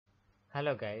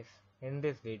Hello guys, in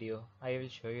this video I will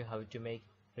show you how to make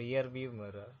rear view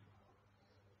mirror.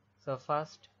 So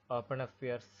first open up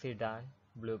your sedan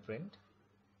blueprint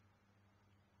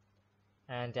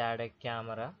and add a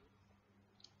camera.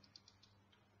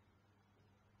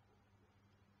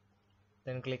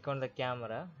 Then click on the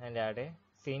camera and add a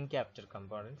scene capture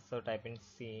component. So type in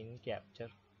scene capture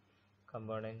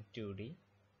component 2D.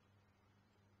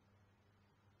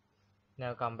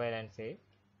 Now compile and save.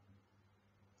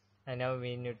 And now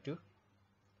we need to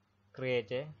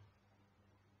create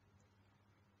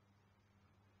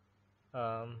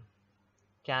a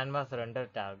canvas render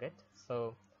target.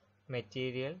 So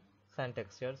materials and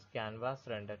textures canvas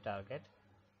render target,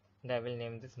 and I will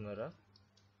name this mirror,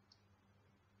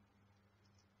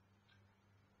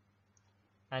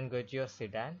 and go to your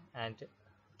sedan and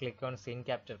click on scene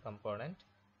capture component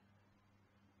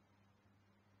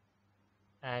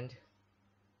and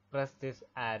press this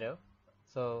arrow.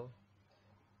 So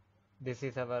this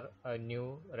is our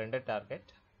new render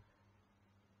target.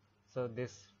 So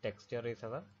this texture is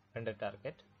our render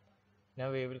target.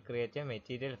 Now we will create a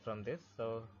material from this.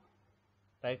 So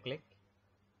right click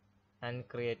and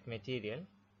create material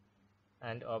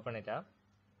and open it up.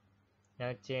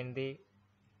 Now change the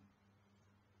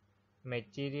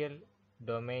material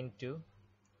domain to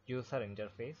user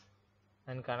interface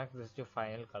and connect this to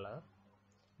final color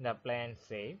and apply and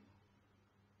save.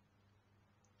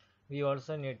 We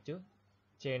also need to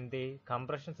change the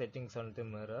compression settings on the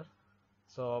mirror.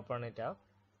 So open it up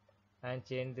and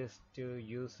change this to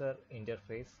user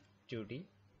interface 2D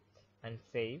and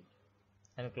save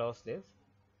and close this.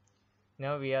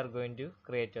 Now we are going to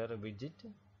create our widget.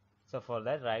 So for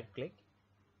that, right click,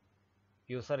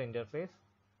 user interface,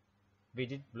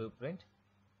 widget blueprint,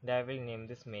 and I will name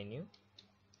this menu.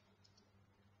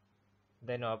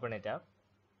 Then open it up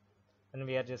and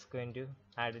we are just going to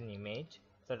add an image.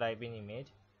 So type in image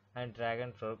and drag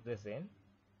and drop this in.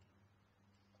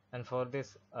 And for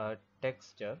this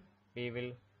texture, we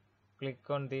will click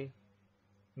on the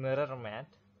mirror mat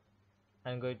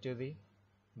and go to the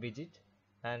widget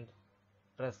and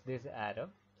press this arrow.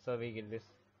 So we get this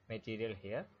material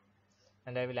here,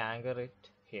 and I will anchor it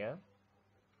here,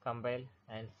 compile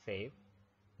and save.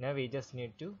 Now we just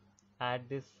need to add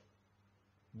this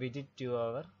widget to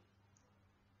our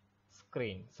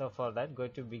screen. So for that, go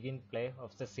to begin play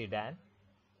of the sedan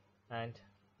and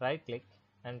right click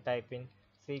and type in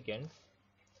sequence.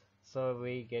 So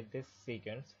we get this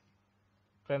sequence.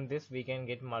 From this we can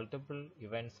get multiple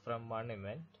events from one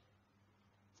event.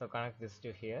 So connect this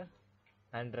to here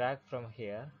and drag from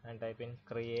here and type in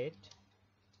create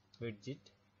widget,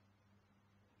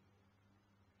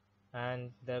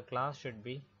 and the class should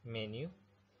be menu,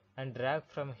 and drag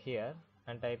from here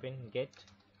and type in get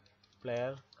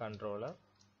player controller.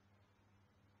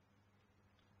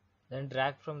 Then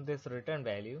drag from this return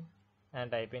value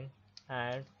and type in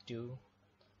add to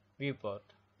viewport.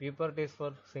 Viewport is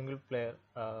for single player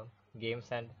games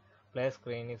and player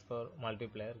screen is for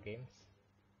multiplayer games.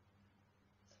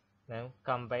 Now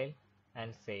compile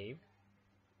and save,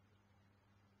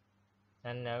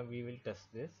 and now we will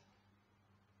test this.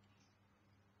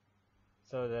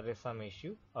 So there is some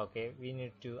issue. Okay, we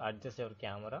need to adjust our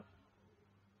camera.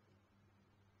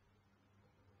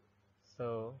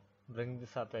 So bring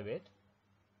this up a bit.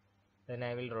 Then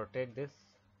I will rotate this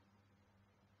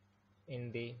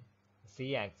in the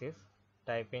Z axis.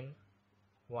 Type in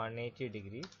 180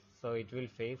 degrees, so it will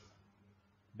face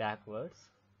backwards.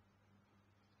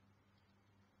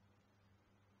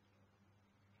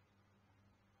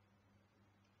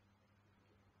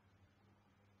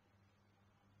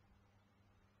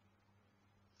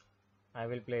 I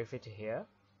will place it here.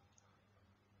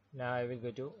 Now I will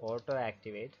go to auto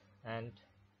activate and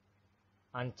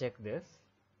uncheck this,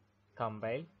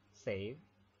 compile, save.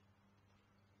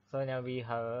 So now we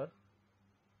have a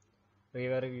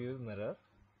rear view mirror.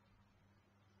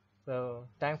 So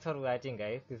thanks for watching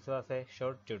guys. This was a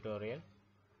short tutorial.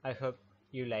 I hope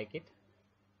you like it.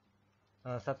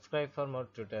 Subscribe for more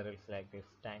tutorials like this.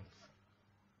 Thanks.